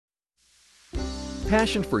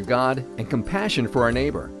passion for God and compassion for our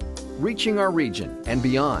neighbor, reaching our region and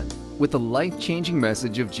beyond with the life-changing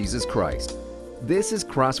message of Jesus Christ. This is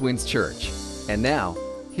Crosswinds Church. And now,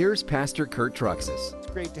 here's Pastor Kurt Truxas. It's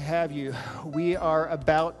great to have you. We are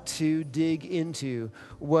about to dig into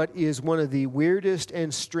what is one of the weirdest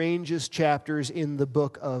and strangest chapters in the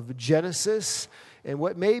book of Genesis, and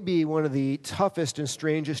what may be one of the toughest and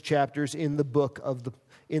strangest chapters in the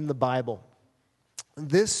Bible.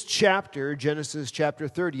 This chapter, Genesis chapter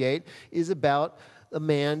 38, is about a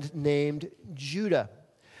man named Judah.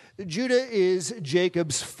 Judah is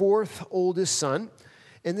Jacob's fourth oldest son,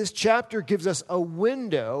 and this chapter gives us a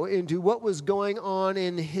window into what was going on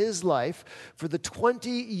in his life for the 20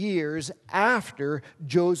 years after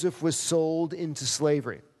Joseph was sold into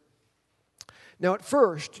slavery. Now, at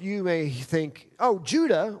first, you may think, oh,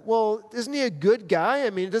 Judah, well, isn't he a good guy? I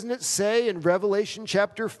mean, doesn't it say in Revelation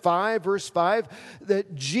chapter 5, verse 5,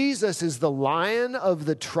 that Jesus is the Lion of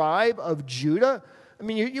the tribe of Judah? I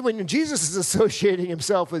mean, when Jesus is associating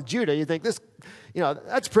himself with Judah, you think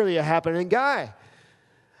that's pretty a happening guy.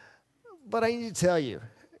 But I need to tell you,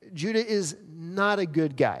 Judah is not a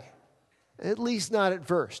good guy, at least not at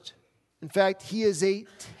first. In fact, he is a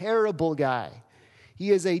terrible guy. He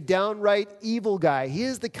is a downright evil guy. He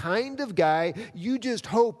is the kind of guy you just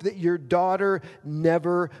hope that your daughter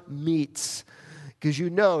never meets, because you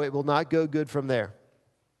know it will not go good from there.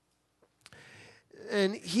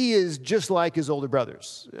 And he is just like his older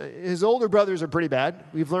brothers. His older brothers are pretty bad.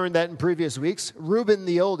 We've learned that in previous weeks. Reuben,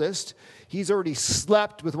 the oldest, he's already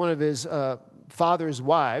slept with one of his father's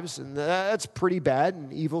wives, and that's pretty bad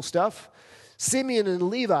and evil stuff. Simeon and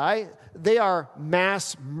Levi, they are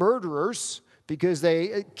mass murderers, because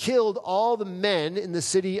they killed all the men in the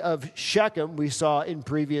city of Shechem, we saw in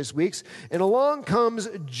previous weeks. And along comes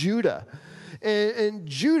Judah. And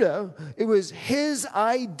Judah, it was his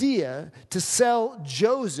idea to sell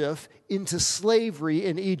Joseph into slavery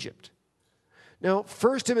in Egypt. Now,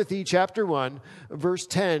 1 Timothy chapter 1, verse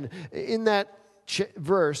 10, in that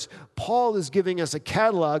verse, Paul is giving us a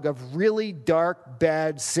catalog of really dark,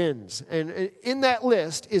 bad sins. And in that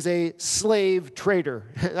list is a slave trader.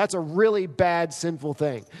 That's a really bad, sinful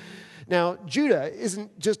thing. Now, Judah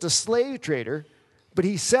isn't just a slave trader, but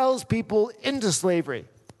he sells people into slavery.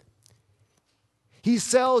 He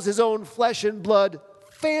sells his own flesh and blood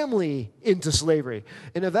family into slavery.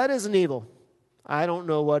 And if that isn't evil, I don't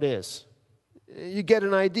know what is. You get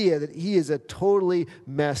an idea that he is a totally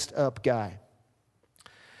messed up guy.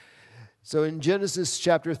 So in Genesis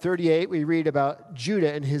chapter 38, we read about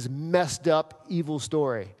Judah and his messed up evil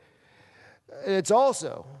story. And it's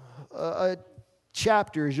also a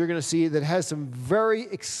chapter, as you're going to see, that has some very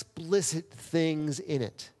explicit things in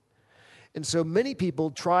it. And so many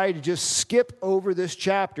people try to just skip over this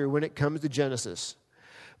chapter when it comes to Genesis.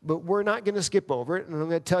 But we're not going to skip over it, and I'm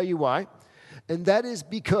going to tell you why. And that is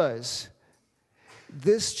because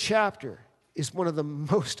this chapter is one of the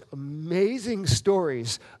most amazing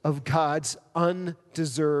stories of God's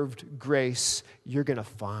undeserved grace you're going to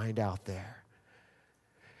find out there.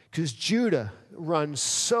 Because Judah runs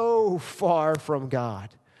so far from God,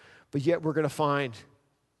 but yet we're going to find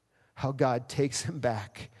how God takes him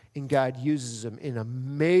back, and God uses him in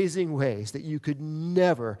amazing ways that you could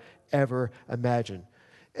never, ever imagine.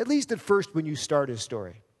 At least at first when you start his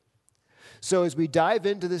story. So as we dive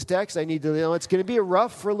into this text, I need to know it's going to be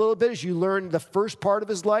rough for a little bit as you learn the first part of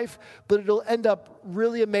his life, but it'll end up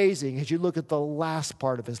really amazing as you look at the last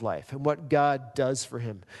part of his life and what God does for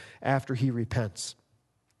him after he repents.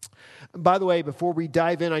 And by the way, before we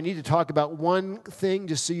dive in, I need to talk about one thing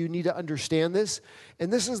just so you need to understand this.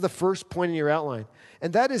 And this is the first point in your outline.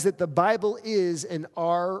 And that is that the Bible is an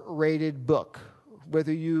R-rated book,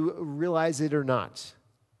 whether you realize it or not.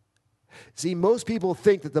 See, most people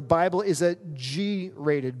think that the Bible is a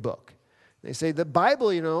G-rated book. They say the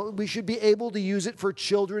Bible, we should be able to use it for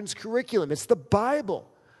children's curriculum. It's the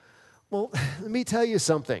Bible. Well, let me tell you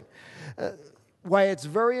something. Why it's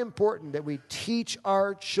very important that we teach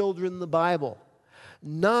our children the Bible.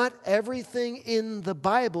 Not everything in the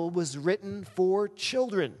Bible was written for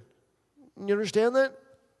children. You understand that?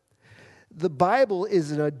 The Bible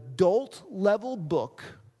is an adult-level book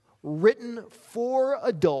written for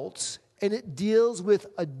adults, and it deals with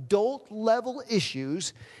adult-level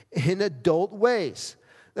issues in adult ways.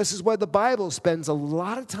 This is why the Bible spends a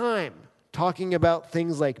lot of time talking about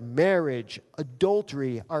things like marriage,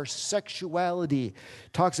 adultery, our sexuality,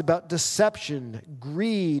 talks about deception,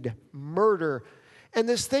 greed, murder, and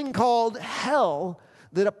this thing called hell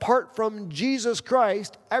that apart from Jesus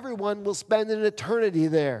Christ, everyone will spend an eternity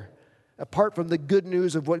there, apart from the good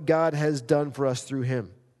news of what God has done for us through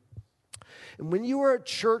him. And when you are a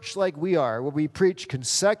church like we are, where we preach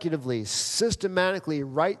consecutively, systematically,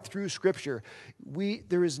 right through Scripture,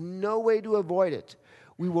 there is no way to avoid it.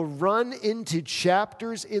 We will run into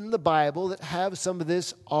chapters in the Bible that have some of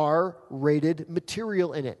this R-rated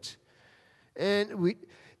material in it. And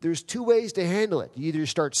there's two ways to handle it. You either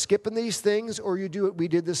start skipping these things, or you do what we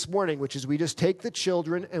did this morning, which is we just take the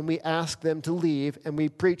children and we ask them to leave, and we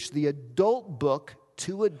preach the adult book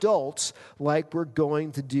to adults like we're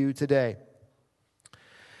going to do today.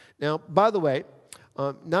 Now, by the way,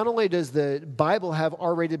 not only does the Bible have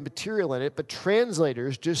R-rated material in it, but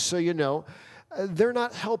translators, just so you know, they're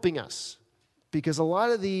not helping us. Because a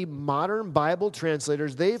lot of the modern Bible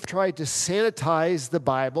translators, they've tried to sanitize the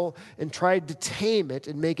Bible and tried to tame it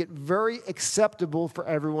and make it very acceptable for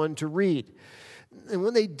everyone to read. And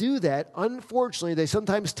when they do that, unfortunately, they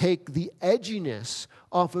sometimes take the edginess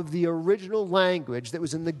off of the original language that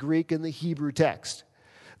was in the Greek and the Hebrew text.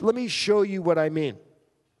 Let me show you what I mean.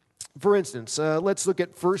 For instance, let's look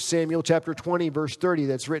at 1 Samuel chapter 20, verse 30,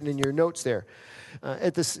 that's written in your notes there.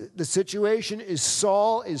 The situation is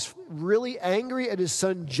Saul is really angry at his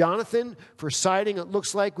son Jonathan for siding, it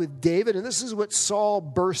looks like, with David. And this is what Saul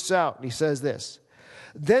bursts out. And he says this: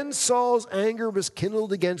 "Then Saul's anger was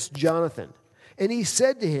kindled against Jonathan. And he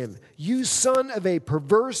said to him, 'You son of a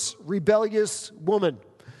perverse, rebellious woman.'"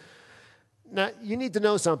 Now, you need to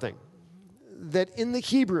know something. That in the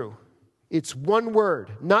Hebrew, it's one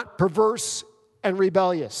word, not perverse and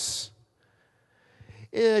rebellious.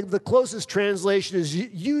 The closest translation is,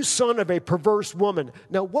 "You son of a perverse woman."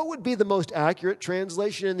 Now, what would be the most accurate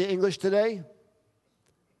translation in the English today?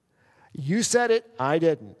 You said it, I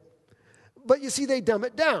didn't. But you see, they dumb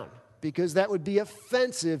it down because that would be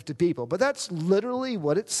offensive to people. But that's literally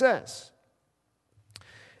what it says.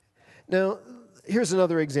 Now, here's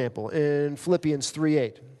another example in Philippians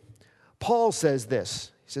 3:8. Paul says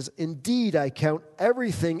this. He says, "Indeed, I count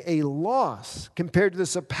everything a loss compared to the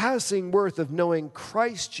surpassing worth of knowing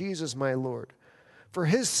Christ Jesus my Lord. For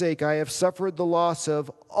his sake I have suffered the loss of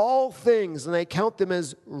all things, and I count them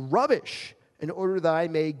as rubbish in order that I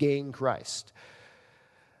may gain Christ."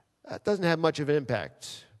 That doesn't have much of an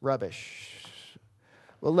impact. Rubbish.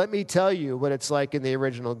 Well, let me tell you what it's like in the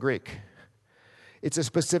original Greek. It's a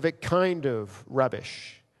specific kind of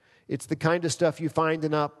rubbish. It's the kind of stuff you find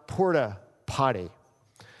in a porta potty.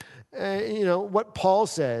 What Paul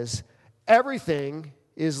says, everything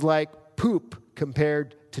is like poop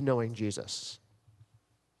compared to knowing Jesus.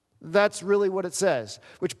 That's really what it says.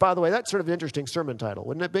 Which, by the way, that's sort of an interesting sermon title,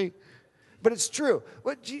 wouldn't it be? But it's true.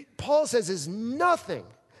 What Paul says is nothing.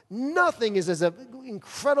 Nothing is as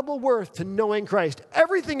incredible worth to knowing Christ.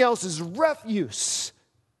 Everything else is refuse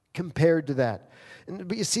compared to that.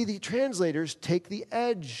 But you see, the translators take the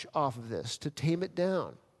edge off of this to tame it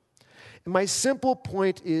down. And my simple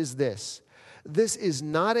point is this. This is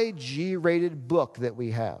not a G-rated book that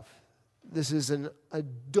we have. This is an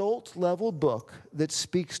adult-level book that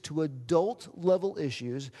speaks to adult-level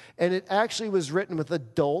issues, and it actually was written with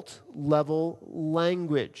adult-level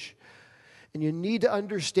language. And you need to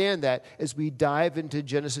understand that as we dive into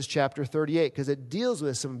Genesis chapter 38, because it deals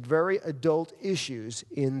with some very adult issues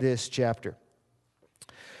in this chapter.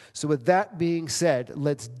 So with that being said,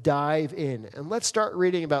 let's dive in. And let's start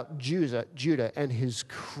reading about Judah and his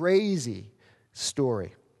crazy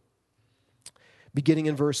story. Beginning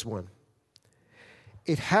in verse 1.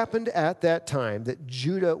 "It happened at that time that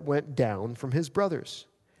Judah went down from his brothers,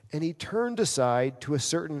 and he turned aside to a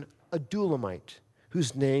certain Adullamite,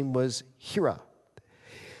 whose name was Hira.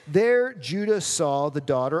 There Judah saw the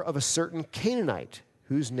daughter of a certain Canaanite,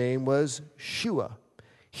 whose name was Shua.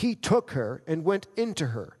 He took her and went into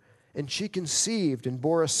her, and she conceived and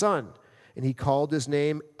bore a son, and he called his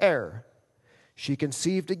name Er. She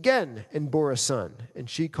conceived again and bore a son, and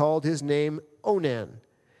she called his name Onan.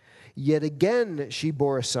 Yet again she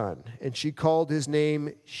bore a son, and she called his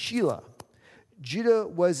name Shelah. Judah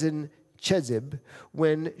was in Chezib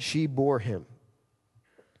when she bore him."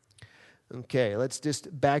 Okay, let's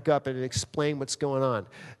just back up and explain what's going on.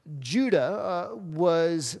 Judah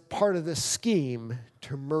was part of the scheme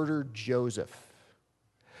to murder Joseph.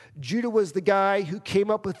 Judah was the guy who came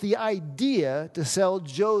up with the idea to sell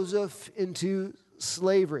Joseph into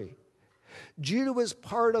slavery. Judah was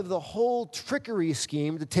part of the whole trickery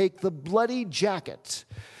scheme to take the bloody jacket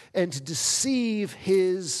and to deceive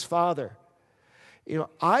his father.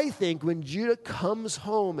 I think when Judah comes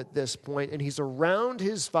home at this point and he's around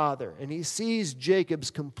his father and he sees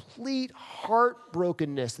Jacob's complete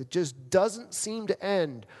heartbrokenness that just doesn't seem to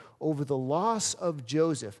end over the loss of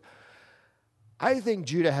Joseph, I think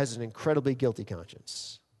Judah has an incredibly guilty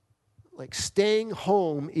conscience. Like, staying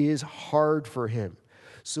home is hard for him.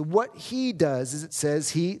 So what he does is it says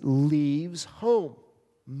he leaves home,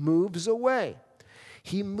 moves away.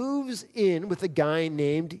 He moves in with a guy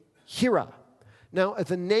named Hira. Now,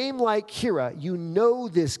 with a name like Hira, you know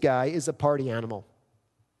this guy is a party animal.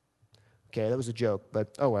 Okay, that was a joke,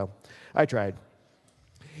 but oh well, I tried.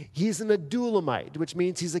 He's an Adullamite, which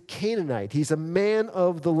means he's a Canaanite. He's a man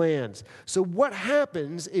of the lands. So what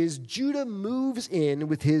happens is Judah moves in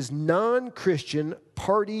with his non-Christian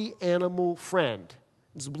party animal friend.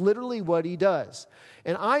 It's literally what he does.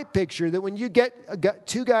 And I picture that when you get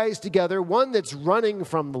two guys together, one that's running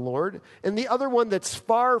from the Lord and the other one that's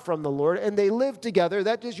far from the Lord, and they live together,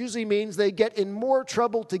 that just usually means they get in more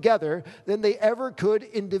trouble together than they ever could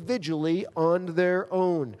individually on their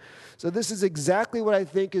own. So this is exactly what I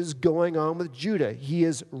think is going on with Judah. He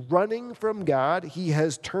is running from God. He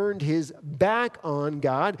has turned his back on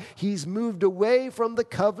God. He's moved away from the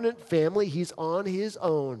covenant family. He's on his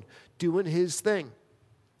own, doing his thing.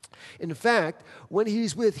 In fact, when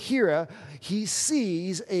he's with Hira, he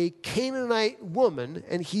sees a Canaanite woman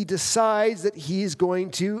and he decides that he's going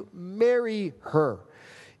to marry her.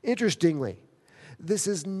 Interestingly, this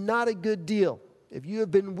is not a good deal. If you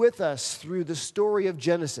have been with us through the story of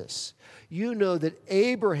Genesis, you know that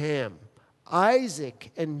Abraham,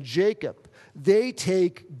 Isaac, and Jacob, they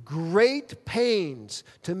take great pains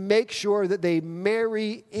to make sure that they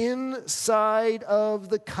marry inside of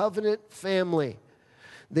the covenant family.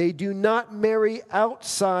 They do not marry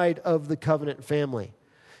outside of the covenant family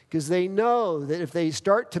because they know that if they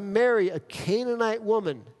start to marry a Canaanite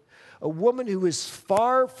woman, a woman who is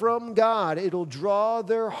far from God, it'll draw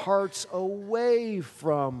their hearts away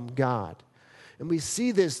from God. And we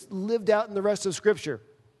see this lived out in the rest of Scripture.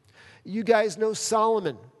 You guys know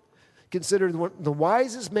Solomon, considered the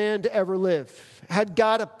wisest man to ever live, had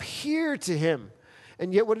God appear to him.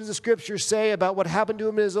 And yet what does the Scripture say about what happened to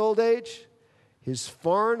him in his old age? His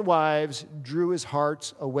foreign wives drew his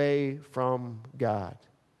hearts away from God.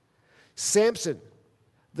 Samson,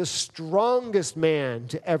 the strongest man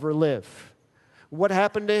to ever live. What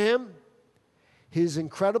happened to him? His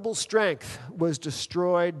incredible strength was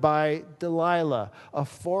destroyed by Delilah, a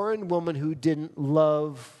foreign woman who didn't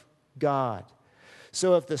love God.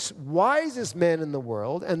 So if the wisest man in the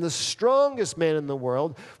world and the strongest man in the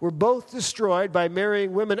world were both destroyed by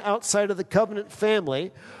marrying women outside of the covenant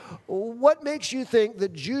family, what makes you think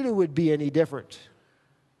that Judah would be any different?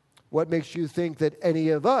 What makes you think that any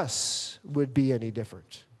of us would be any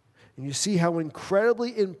different? And you see how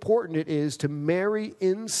incredibly important it is to marry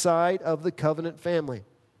inside of the covenant family.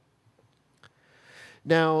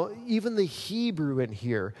 Now, even the Hebrew in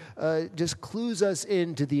here just clues us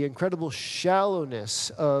into the incredible shallowness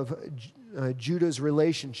of Judah's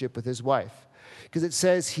relationship with his wife. Because it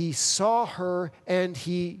says he saw her and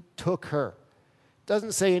he took her. It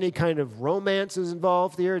doesn't say any kind of romance is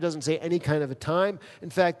involved here. It doesn't say any kind of a time. In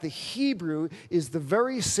fact, the Hebrew is the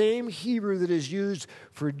very same Hebrew that is used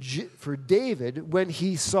for David when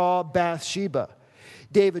he saw Bathsheba.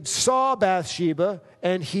 David saw Bathsheba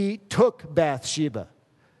and he took Bathsheba.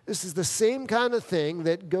 This is the same kind of thing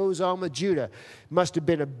that goes on with Judah. Must have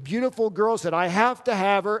been a beautiful girl, said, I have to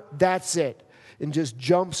have her, that's it, and just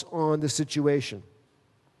jumps on the situation.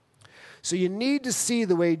 So you need to see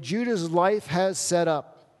the way Judah's life has set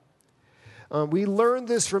up. We learned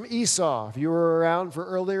this from Esau. If you were around for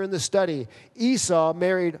earlier in the study, Esau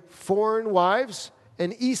married foreign wives,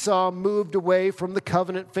 and Esau moved away from the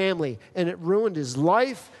covenant family, and it ruined his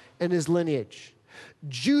life and his lineage.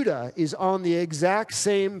 Judah is on the exact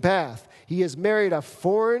same path. He has married a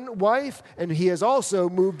foreign wife, and he has also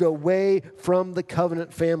moved away from the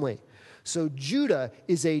covenant family. So Judah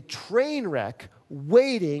is a train wreck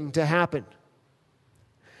waiting to happen.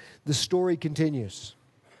 The story continues.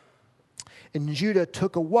 And Judah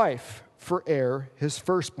took a wife for Er, his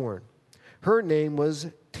firstborn. Her name was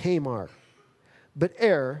Tamar. But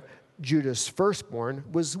Er, Judah's firstborn,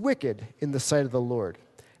 was wicked in the sight of the Lord,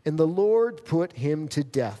 and the Lord put him to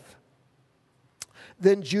death.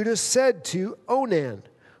 Then Judah said to Onan,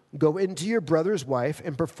 go into your brother's wife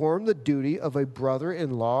and perform the duty of a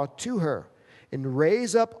brother-in-law to her, and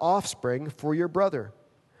raise up offspring for your brother.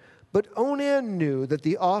 But Onan knew that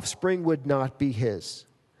the offspring would not be his.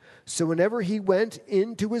 So whenever he went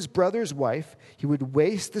into his brother's wife, he would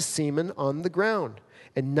waste the semen on the ground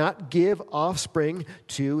and not give offspring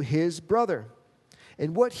to his brother.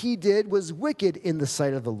 And what he did was wicked in the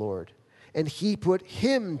sight of the Lord, and he put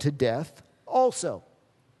him to death also.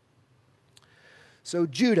 So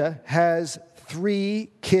Judah has 3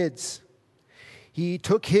 kids. He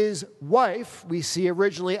took his wife, we see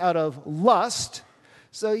originally out of lust,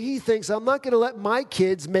 so he thinks, I'm not going to let my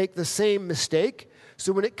kids make the same mistake,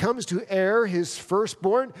 So when it comes to Er, his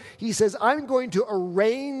firstborn, he says, I'm going to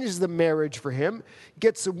arrange the marriage for him,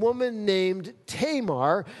 gets a woman named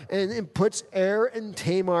Tamar, and puts Er and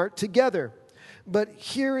Tamar together. But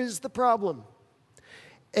here is the problem.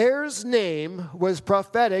 Er's name was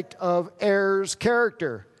prophetic of Er's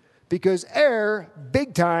character, because Er,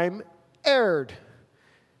 big time, erred.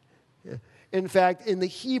 In fact, in the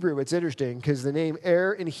Hebrew, it's interesting, because the name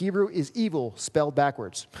Er in Hebrew is evil spelled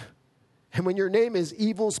backwards. And when your name is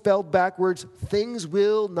evil spelled backwards, things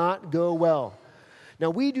will not go well. Now,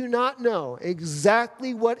 we do not know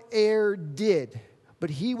exactly what Er did, but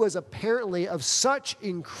he was apparently of such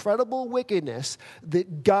incredible wickedness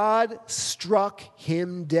that God struck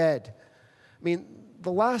him dead. I mean,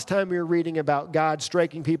 the last time we were reading about God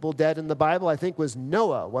striking people dead in the Bible, I think, was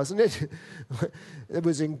Noah, wasn't it? It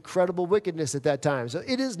was incredible wickedness at that time. So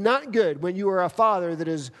it is not good when you are a father that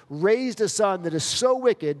has raised a son that is so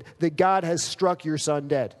wicked that God has struck your son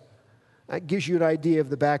dead. That gives you an idea of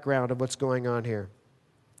the background of what's going on here.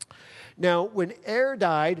 Now, when Er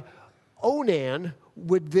died, Onan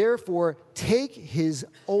would therefore take his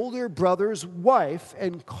older brother's wife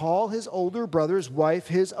and call his older brother's wife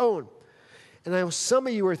his own. And I know some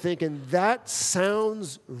of you are thinking, that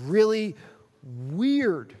sounds really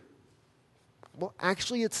weird. Well,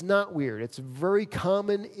 actually, it's not weird. It's very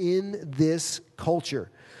common in this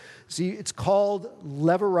culture. See, it's called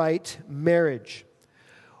Levirate marriage.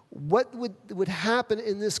 What would happen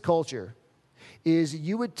in this culture is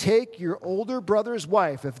you would take your older brother's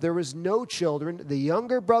wife. If there was no children, the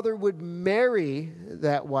younger brother would marry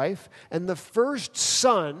that wife, and the first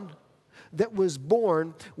son that was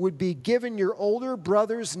born would be given your older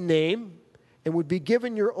brother's name and would be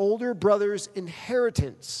given your older brother's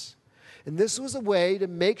inheritance. And this was a way to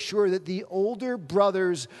make sure that the older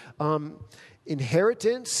brother's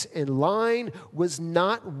inheritance and line was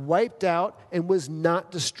not wiped out and was not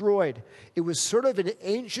destroyed. It was sort of an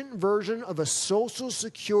ancient version of a Social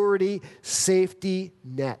Security safety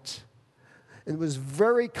net. And it was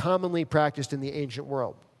very commonly practiced in the ancient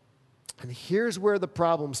world. And here's where the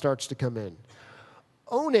problem starts to come in.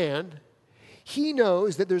 Onan, he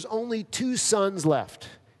knows that there's only two sons left,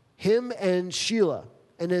 him and Shelah.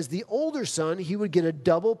 And as the older son, he would get a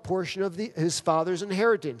double portion of his father's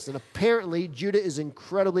inheritance. And apparently, Judah is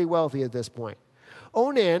incredibly wealthy at this point.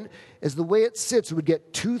 Onan, as the way it sits, would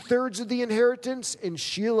get 2/3 of the inheritance, and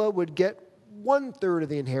Shelah would get 1/3 of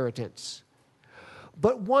the inheritance.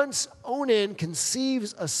 But once Onan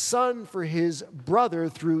conceives a son for his brother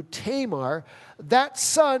through Tamar, that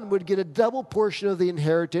son would get a double portion of the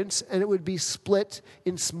inheritance, and it would be split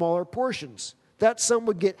in smaller portions. That son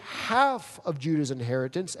would get half of Judah's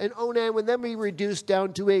inheritance, and Onan would then be reduced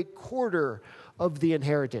down to 1/4 of the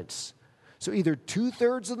inheritance. So either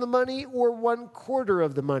 2/3 of the money or 1/4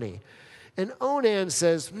 of the money. And Onan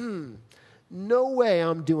says, no way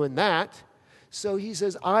I'm doing that. So he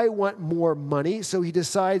says, I want more money. So he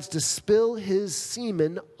decides to spill his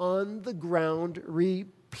semen on the ground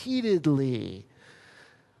repeatedly.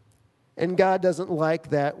 And God doesn't like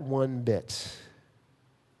that one bit.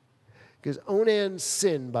 Because Onan's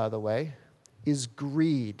sin, by the way, is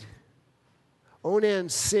greed.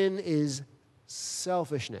 Onan's sin is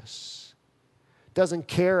selfishness. Doesn't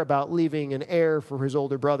care about leaving an heir for his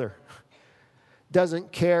older brother.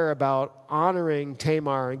 Doesn't care about honoring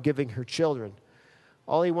Tamar and giving her children.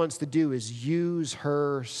 All he wants to do is use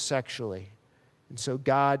her sexually. And so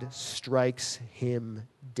God strikes him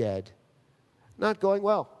dead. Not going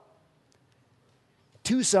well.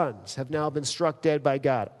 2 sons have now been struck dead by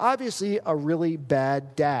God. Obviously, a really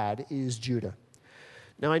bad dad is Judah.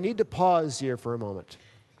 Now, I need to pause here for a moment.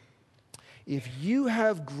 If you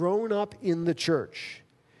have grown up in the church,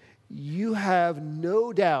 you have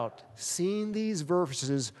no doubt seen these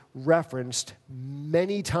verses referenced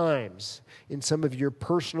many times in some of your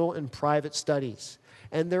personal and private studies.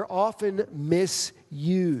 And they're often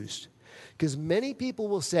misused. Because many people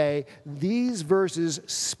will say these verses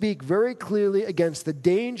speak very clearly against the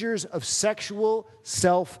dangers of sexual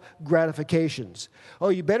self-gratifications. Oh,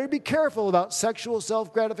 you better be careful about sexual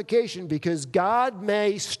self-gratification because God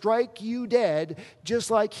may strike you dead just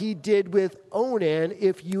like he did with Onan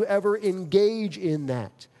if you ever engage in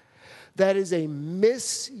that. That is a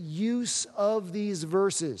misuse of these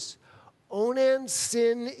verses. Onan's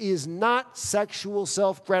sin is not sexual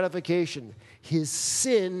self-gratification. His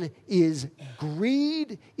sin is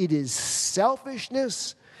greed. It is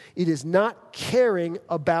selfishness. It is not caring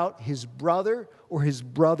about his brother or his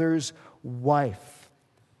brother's wife.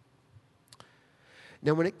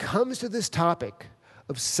 Now, when it comes to this topic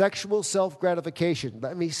of sexual self-gratification,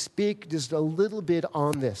 let me speak just a little bit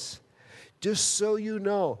on this. Just so you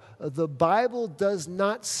know, the Bible does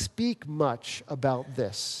not speak much about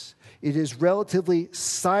this. It is relatively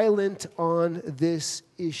silent on this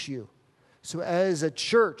issue. So as a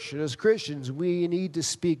church and as Christians, we need to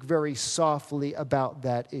speak very softly about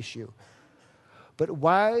that issue. But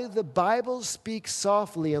while the Bible speaks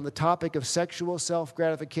softly on the topic of sexual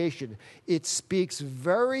self-gratification, it speaks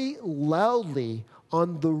very loudly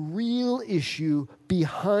on the real issue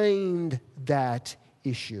behind that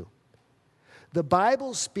issue. The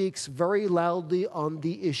Bible speaks very loudly on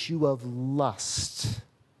the issue of lust.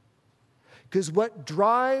 Because what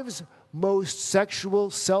drives most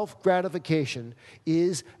sexual self-gratification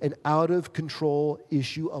is an out-of-control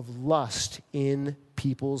issue of lust in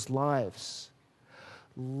people's lives.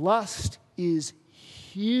 Lust is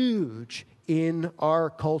huge in our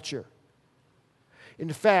culture.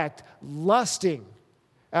 In fact, lusting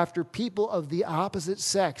after people of the opposite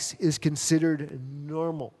sex is considered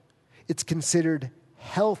normal. It's considered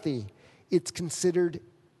healthy. It's considered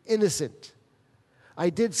innocent. I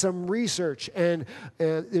did some research, and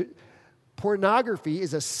pornography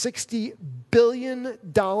is a $60 billion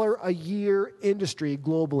a year industry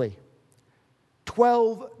globally.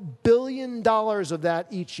 $12 billion of that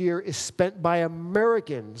each year is spent by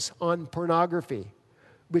Americans on pornography,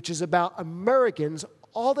 which is about Americans,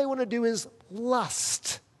 all they want to do is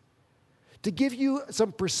lust. To give you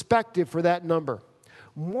some perspective for that number,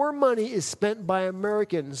 more money is spent by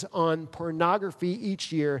Americans on pornography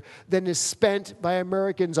each year than is spent by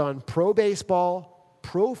Americans on pro baseball,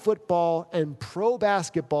 pro football, and pro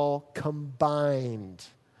basketball combined.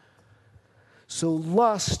 So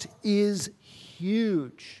lust is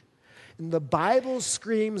huge. And the Bible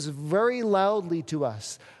screams very loudly to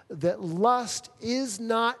us that lust is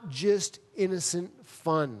not just innocent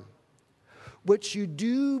fun. What you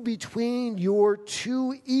do between your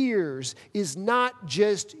two ears is not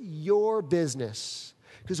just your business.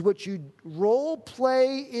 Because what you role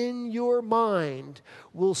play in your mind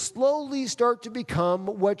will slowly start to become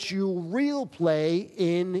what you real play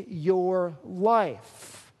in your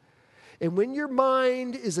life. And when your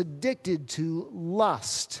mind is addicted to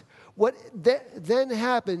lust, what then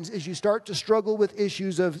happens is you start to struggle with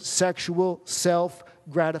issues of sexual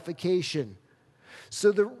self-gratification.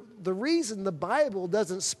 So the reason the Bible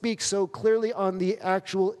doesn't speak so clearly on the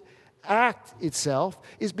actual act itself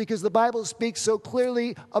is because the Bible speaks so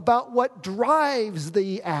clearly about what drives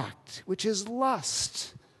the act, which is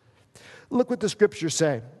lust. Look what the scriptures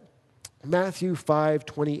say. Matthew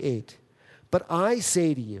 5:28. But I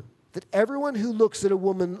say to you that everyone who looks at a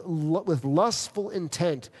woman with lustful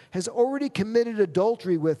intent has already committed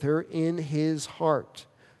adultery with her in his heart.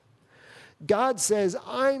 God says,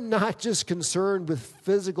 I'm not just concerned with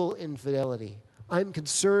physical infidelity. I'm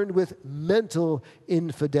concerned with mental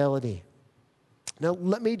infidelity. Now,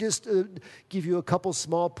 let me just give you a couple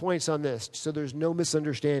small points on this so there's no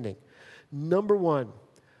misunderstanding. Number one,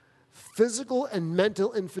 physical and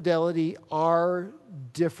mental infidelity are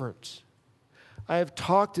different. I have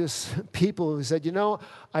talked to people who said,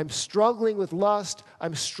 I'm struggling with lust.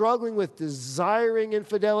 I'm struggling with desiring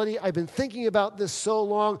infidelity. I've been thinking about this so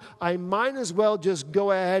long, I might as well just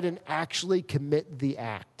go ahead and actually commit the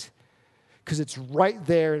act because it's right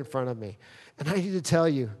there in front of me. And I need to tell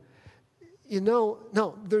you,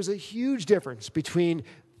 no, there's a huge difference between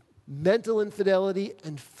mental infidelity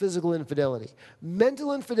and physical infidelity.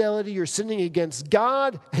 Mental infidelity, you're sinning against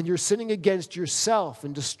God and you're sinning against yourself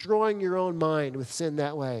and destroying your own mind with sin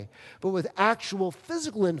that way. But with actual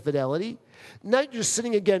physical infidelity, not just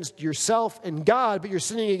sinning against yourself and God, but you're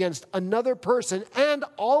sinning against another person and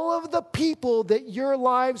all of the people that your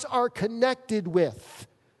lives are connected with.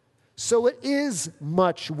 So it is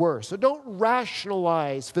much worse. So don't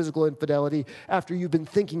rationalize physical infidelity after you've been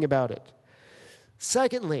thinking about it.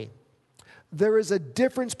 Secondly, there is a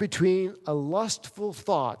difference between a lustful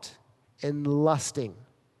thought and lusting.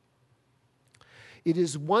 It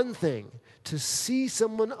is one thing to see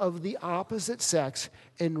someone of the opposite sex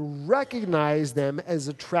and recognize them as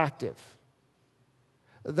attractive.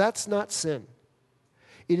 That's not sin.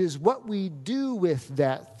 It is what we do with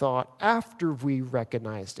that thought after we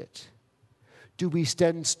recognized it. Do we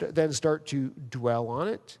then start to dwell on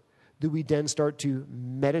it? Do we then start to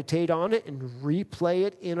meditate on it and replay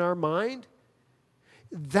it in our mind?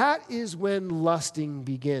 That is when lusting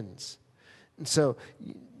begins. And so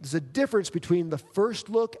there's a difference between the first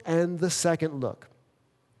look and the second look.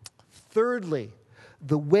 Thirdly,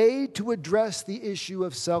 the way to address the issue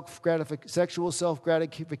of sexual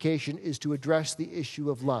self-gratification is to address the issue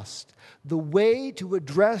of lust. The way to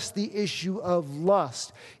address the issue of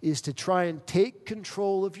lust is to try and take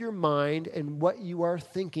control of your mind and what you are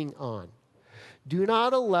thinking on. Do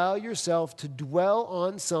not allow yourself to dwell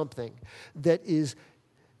on something that is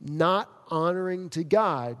not honoring to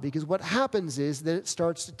God, because what happens is that it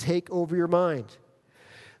starts to take over your mind.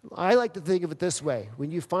 I like to think of it this way. When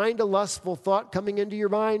you find a lustful thought coming into your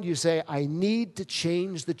mind, you say, I need to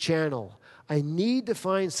change the channel. I need to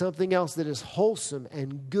find something else that is wholesome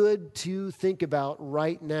and good to think about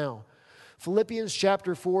right now. Philippians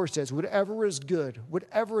chapter 4 says, whatever is good,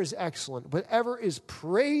 whatever is excellent, whatever is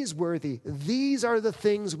praiseworthy, these are the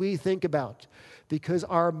things we think about. Because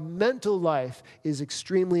our mental life is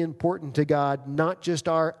extremely important to God, not just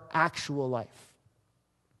our actual life.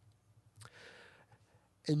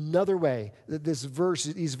 Another way that these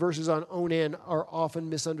verses on Onan are often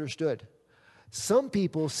misunderstood. Some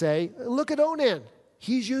people say, look at Onan.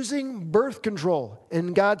 He's using birth control,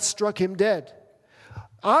 and God struck him dead.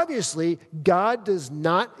 Obviously, God does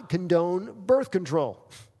not condone birth control.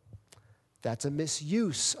 That's a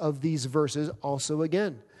misuse of these verses also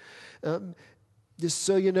again. Just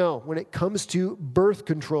so you know, when it comes to birth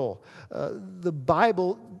control, the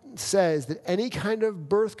Bible says that any kind of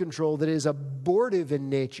birth control that is abortive in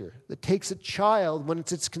nature, that takes a child when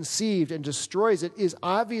it's conceived and destroys it, is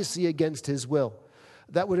obviously against his will.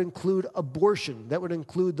 That would include abortion. That would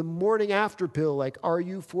include the morning after pill like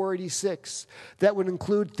RU486. That would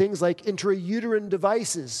include things like intrauterine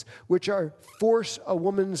devices, which force a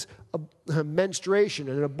woman's menstruation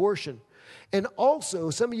and an abortion. And also,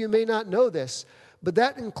 some of you may not know this, but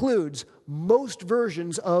that includes most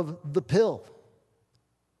versions of the pill.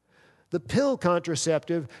 The pill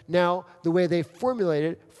contraceptive, now the way they formulate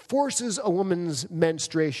it, forces a woman's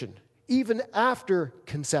menstruation, even after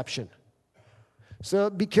conception. So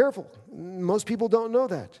be careful. Most people don't know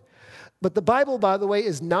that. But the Bible, by the way,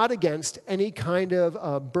 is not against any kind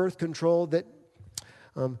of birth control that,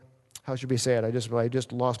 how should we say it? I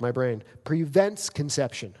just lost my brain. Prevents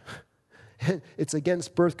conception. It's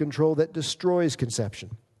against birth control that destroys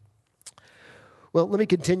conception. Well, let me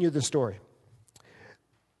continue the story.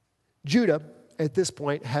 Judah, at this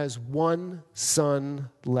point, has one son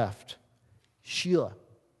left, Shelah.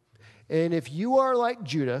 And if you are like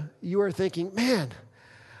Judah, you are thinking, man,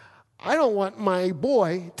 I don't want my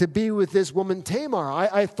boy to be with this woman Tamar.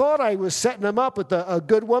 I thought I was setting him up with a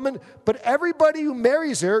good woman, but everybody who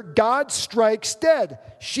marries her, God strikes dead.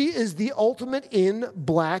 She is the ultimate in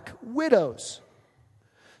black widows.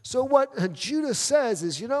 So what Judah says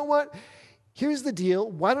is, you know what? Here's the deal.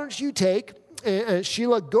 Why don't you take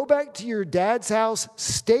Shelah, go back to your dad's house,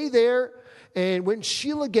 stay there, and when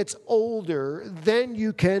Shelah gets older, then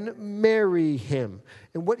you can marry him.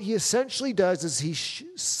 And what he essentially does is he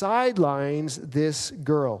sidelines this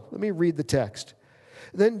girl. Let me read the text.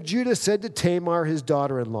 Then Judah said to Tamar, his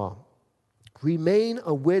daughter-in-law, remain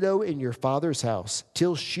a widow in your father's house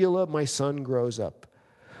till Shelah, my son, grows up.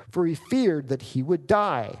 For he feared that he would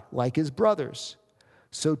die like his brothers.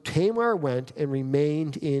 So Tamar went and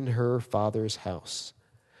remained in her father's house.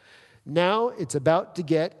 Now it's about to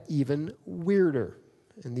get even weirder.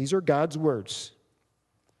 And these are God's words.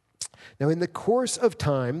 Now in the course of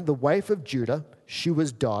time, the wife of Judah,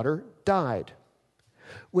 Shua's daughter, died.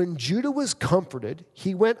 When Judah was comforted,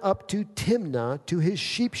 he went up to Timnah to his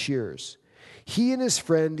sheep shearers, he and his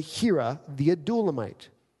friend Hira the Adullamite.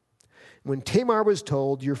 When Tamar was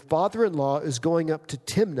told, your father-in-law is going up to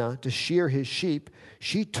Timnah to shear his sheep,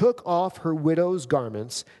 she took off her widow's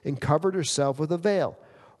garments and covered herself with a veil,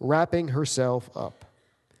 wrapping herself up.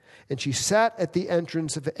 And she sat at the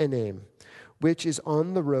entrance of Enaim, which is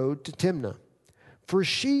on the road to Timnah. For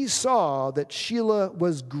she saw that Shelah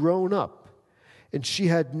was grown up, and she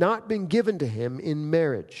had not been given to him in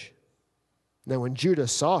marriage. Now when Judah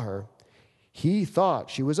saw her, he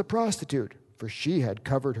thought she was a prostitute, for she had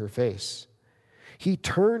covered her face. He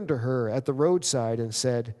turned to her at the roadside and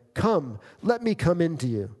said, come, let me come in to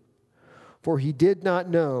you. For he did not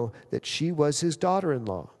know that she was his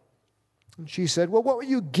daughter-in-law. And she said, well, what will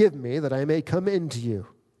you give me that I may come in to you?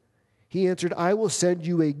 He answered, I will send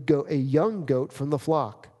you a young goat from the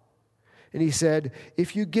flock. And he said,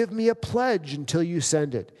 if you give me a pledge until you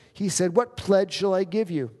send it. He said, what pledge shall I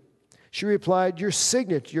give you? She replied, your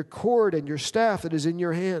signet, your cord, and your staff that is in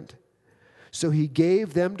your hand. So he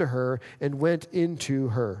gave them to her and went into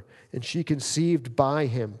her, and she conceived by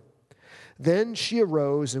him. Then she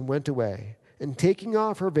arose and went away, and taking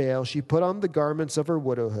off her veil, she put on the garments of her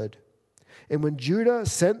widowhood. And when Judah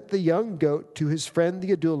sent the young goat to his friend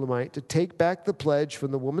the Adullamite to take back the pledge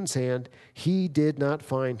from the woman's hand, he did not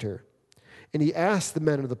find her. And he asked the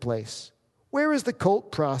men of the place, where is the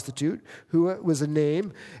cult prostitute, who was a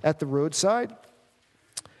name, at the roadside?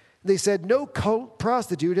 They said, no cult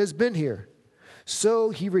prostitute has been here. So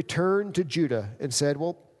he returned to Judah and said,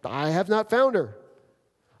 well, I have not found her.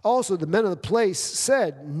 Also, the men of the place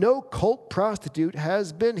said, no cult prostitute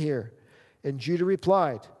has been here. And Judah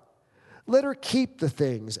replied, let her keep the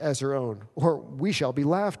things as her own, or we shall be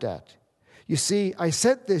laughed at. You see, I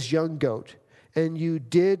sent this young goat, and you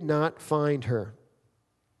did not find her.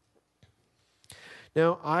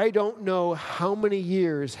 Now, I don't know how many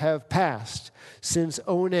years have passed since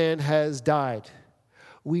Onan has died.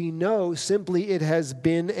 We know simply it has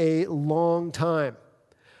been a long time.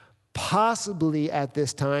 Possibly at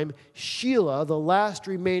this time, Shelah, the last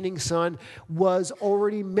remaining son, was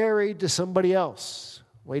already married to somebody else.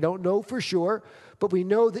 We don't know for sure, but we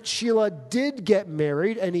know that Shelah did get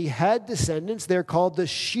married and he had descendants. They're called the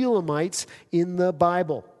Shelamites in the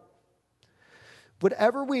Bible.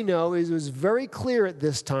 Whatever we know is it was very clear at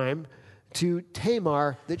this time to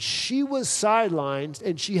Tamar that she was sidelined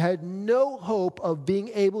and she had no hope of being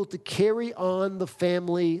able to carry on the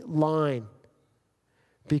family line,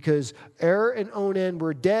 because Er and Onan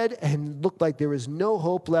were dead and looked like there was no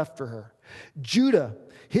hope left for her. Judah,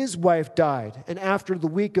 his wife, died, and after the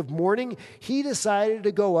week of mourning, he decided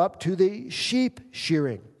to go up to the sheep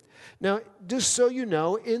shearing. Now, just so you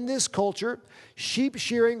know, in this culture, sheep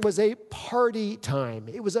shearing was a party time.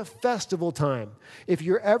 It was a festival time. If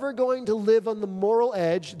you're ever going to live on the moral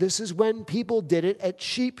edge, this is when people did it at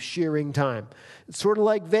sheep shearing time. It's sort of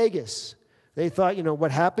like Vegas. They thought,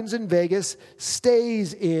 what happens in Vegas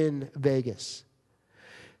stays in Vegas.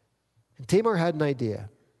 And Tamar had an idea.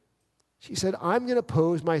 She said, I'm going to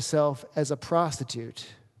pose myself as a prostitute.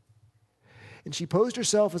 And she posed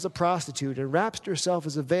herself as a prostitute and wrapped herself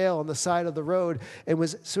as a veil on the side of the road and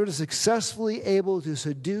was sort of successfully able to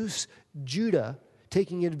seduce Judah,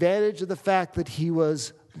 taking advantage of the fact that he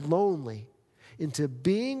was lonely, into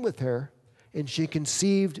being with her, and she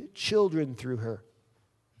conceived children through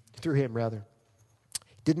him.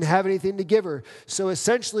 Didn't have anything to give her. So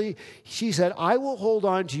essentially, she said, I will hold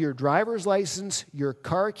on to your driver's license, your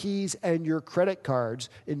car keys, and your credit cards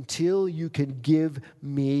until you can give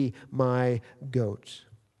me my goat.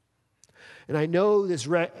 And I know this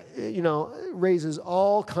raises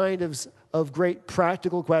all kinds of great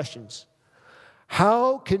practical questions.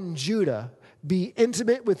 How can Judah be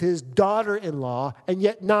intimate with his daughter-in-law and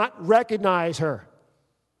yet not recognize her?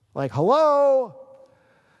 Like, hello?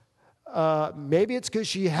 Maybe it's because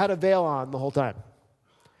she had a veil on the whole time.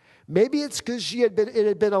 Maybe it's because it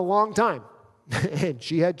had been a long time and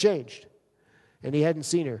she had changed and he hadn't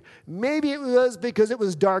seen her. Maybe it was because it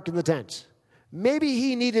was dark in the tent. Maybe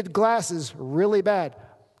he needed glasses really bad.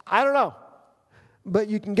 I don't know. But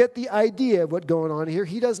you can get the idea of what's going on here.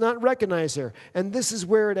 He does not recognize her. And this is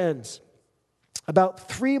where it ends. About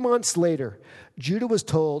 3 months later, Judah was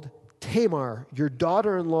told, Tamar, your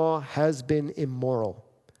daughter-in-law has been immoral.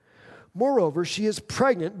 Moreover, she is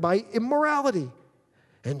pregnant by immorality.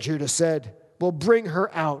 And Judah said, well, bring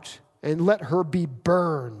her out and let her be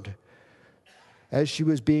burned. As she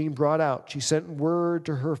was being brought out, she sent word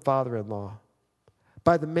to her father-in-law,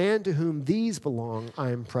 by the man to whom these belong,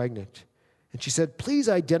 I am pregnant. And she said, please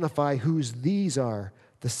identify whose these are,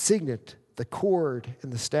 the signet, the cord,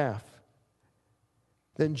 and the staff.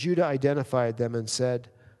 Then Judah identified them and said,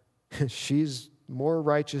 she's more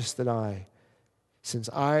righteous than I, since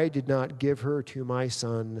I did not give her to my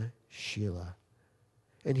son Shelah.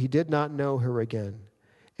 And he did not know her again.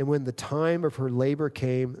 And when the time of her labor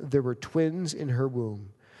came, there were twins in her womb.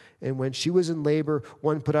 And when she was in labor,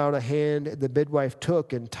 one put out a hand, and the midwife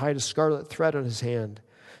took and tied a scarlet thread on his hand,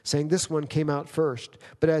 saying, this one came out first.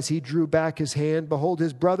 But as he drew back his hand, behold,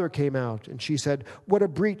 his brother came out. And she said, what a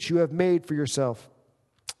breach you have made for yourself.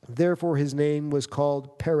 Therefore his name was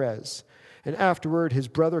called Perez. And afterward, his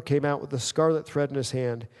brother came out with a scarlet thread in his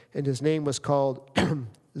hand, and his name was called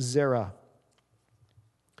Zerah.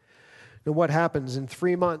 Now, what happens in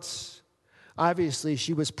 3 months? Obviously,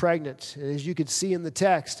 she was pregnant. And as you could see in the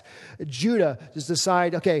text, Judah just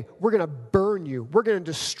decides, okay, we're going to burn you. We're going to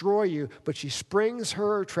destroy you. But she springs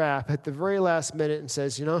her trap at the very last minute and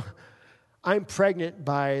says, I'm pregnant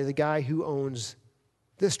by the guy who owns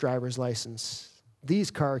this driver's license, these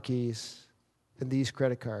car keys, and these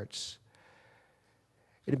credit cards.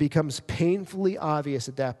 It becomes painfully obvious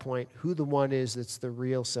at that point who the one is that's the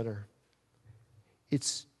real sinner.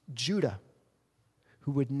 It's Judah,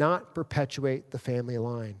 who would not perpetuate the family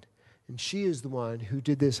line. And she is the one who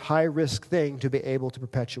did this high-risk thing to be able to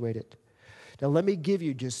perpetuate it. Now, let me give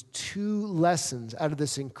you just 2 lessons out of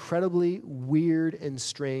this incredibly weird and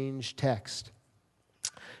strange text.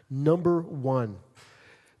 Number 1,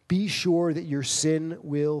 be sure that your sin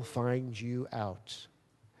will find you out.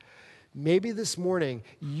 Maybe this morning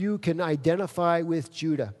you can identify with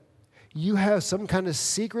Judah. you have some kind of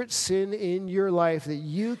secret sin in your life that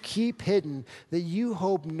you keep hidden, that you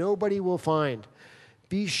hope nobody will find,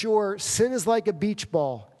 be sure sin is like a beach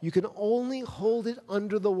ball. You can only hold it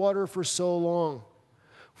under the water for so long.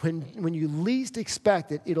 When you least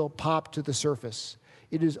expect it, it'll pop to the surface.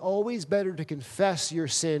 It is always better to confess your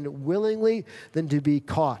sin willingly than to be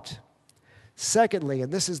caught. Secondly,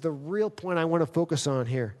 and this is the real point I want to focus on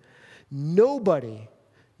here, nobody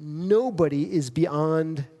is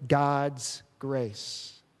beyond God's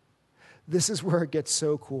grace. This is where it gets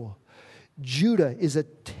so cool. Judah is a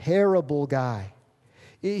terrible guy.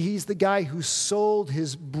 He's the guy who sold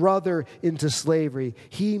his brother into slavery.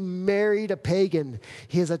 He married a pagan.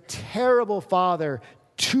 He has a terrible father.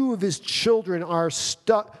 2 of his children are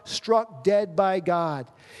struck dead by God.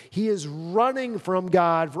 He is running from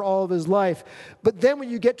God for all of his life. But then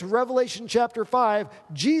when you get to Revelation chapter 5,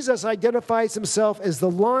 Jesus identifies himself as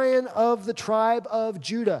the Lion of the tribe of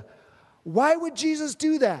Judah. Why would Jesus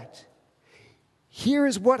do that? Here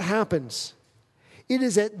is what happens. It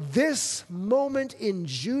is at this moment in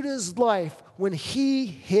Judah's life when he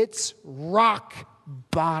hits rock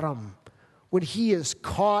bottom, when he is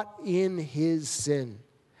caught in his sin.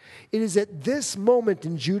 It is at this moment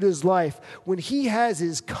in Judah's life when he has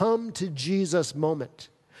his come to Jesus moment.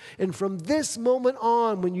 And from this moment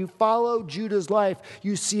on, when you follow Judah's life,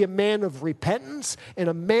 you see a man of repentance and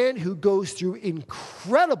a man who goes through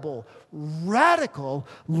incredible, radical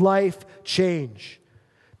life change.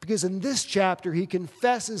 Because in this chapter, he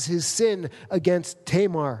confesses his sin against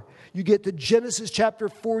Tamar. You get to Genesis chapter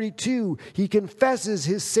 42. He confesses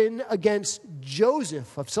his sin against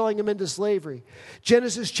Joseph of selling him into slavery.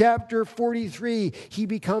 Genesis chapter 43, he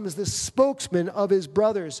becomes the spokesman of his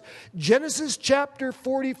brothers. Genesis chapter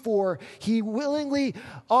 44, he willingly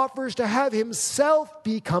offers to have himself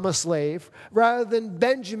become a slave rather than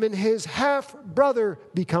Benjamin, his half-brother,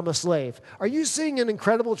 become a slave. Are you seeing an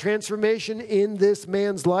incredible transformation in this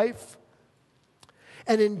man's life?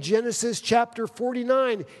 And in Genesis chapter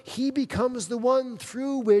 49, he becomes the one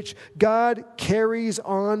through which God carries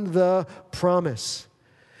on the promise.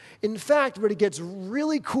 In fact, what it gets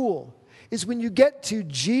really cool is when you get to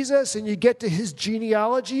Jesus and you get to his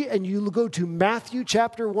genealogy and you go to Matthew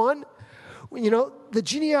chapter 1, the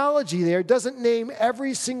genealogy there doesn't name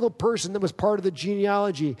every single person that was part of the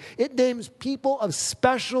genealogy. It names people of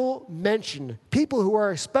special mention, people who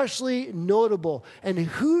are especially notable. And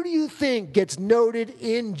who do you think gets noted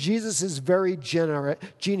in Jesus' very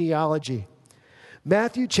genealogy?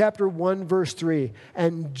 Matthew chapter 1, verse 3.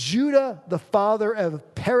 And Judah, the father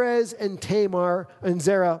of Perez and Tamar and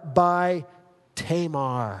Zerah by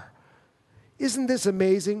Tamar. Isn't this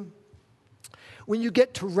amazing? When you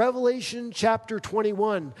get to Revelation chapter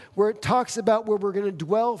 21, where it talks about where we're going to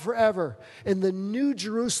dwell forever in the New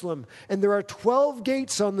Jerusalem, and there are 12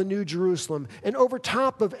 gates on the New Jerusalem, and over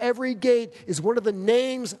top of every gate is one of the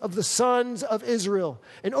names of the sons of Israel.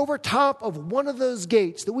 And over top of one of those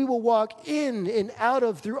gates that we will walk in and out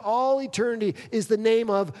of through all eternity is the name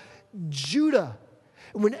of Judah.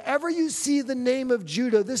 And whenever you see the name of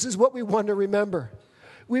Judah, this is what we want to remember.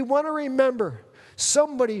 We want to remember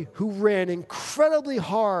somebody who ran incredibly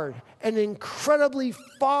hard and incredibly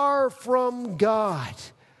far from God,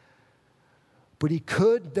 but he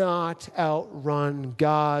could not outrun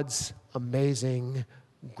God's amazing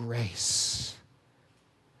grace.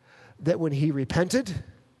 That when he repented,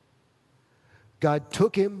 God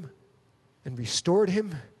took him and restored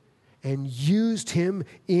him and used him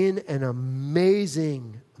in an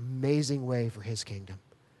amazing, amazing way for his kingdom.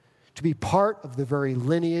 To be part of the very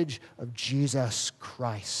lineage of Jesus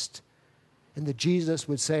Christ. And that Jesus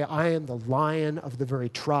would say, I am the Lion of the very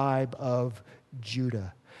tribe of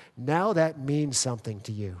Judah. Now that means something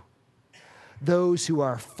to you. Those who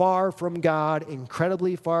are far from God,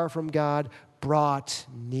 incredibly far from God, brought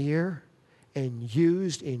near and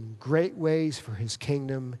used in great ways for his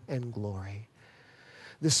kingdom and glory.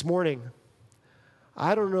 This morning,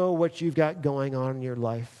 I don't know what you've got going on in your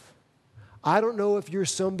life. I don't know if you're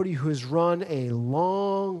somebody who has run a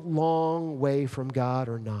long, long way from God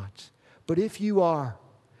or not. But if you are,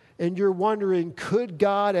 and you're wondering, could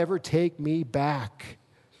God ever take me back?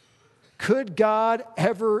 Could God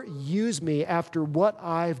ever use me after what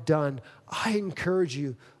I've done? I encourage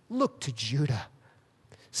you, look to Judah.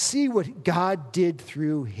 See what God did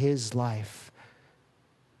through his life.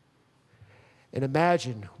 And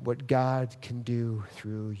imagine what God can do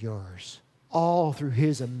through yours. All through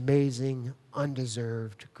his amazing,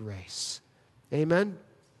 undeserved grace. Amen?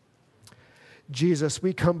 Jesus,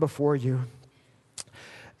 we come before you.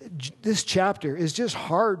 This chapter is just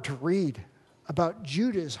hard to read. about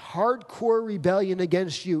Judah's hardcore rebellion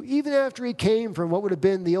against you, even after he came from what would have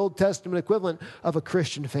been the Old Testament equivalent of a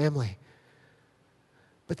Christian family.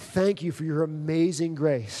 But thank you for your amazing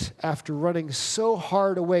grace after running so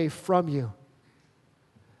hard away from you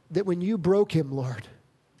that when you broke him, Lord,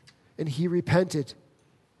 and he repented,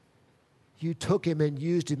 you took him and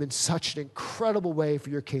used him in such an incredible way for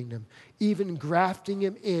your kingdom, even grafting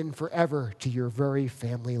him in forever to your very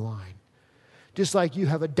family line. Just like you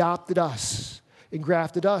have adopted us and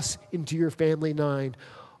grafted us into your family line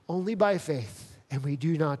only by faith, and we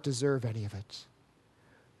do not deserve any of it.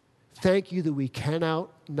 Thank you that we cannot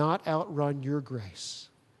not outrun your grace.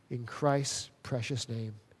 In Christ's precious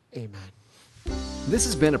name, amen. This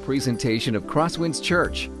has been a presentation of Crosswinds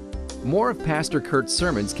Church. More of Pastor Kurt's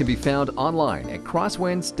sermons can be found online at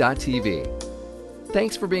crosswinds.tv.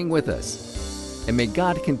 Thanks for being with us, and may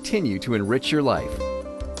God continue to enrich your life.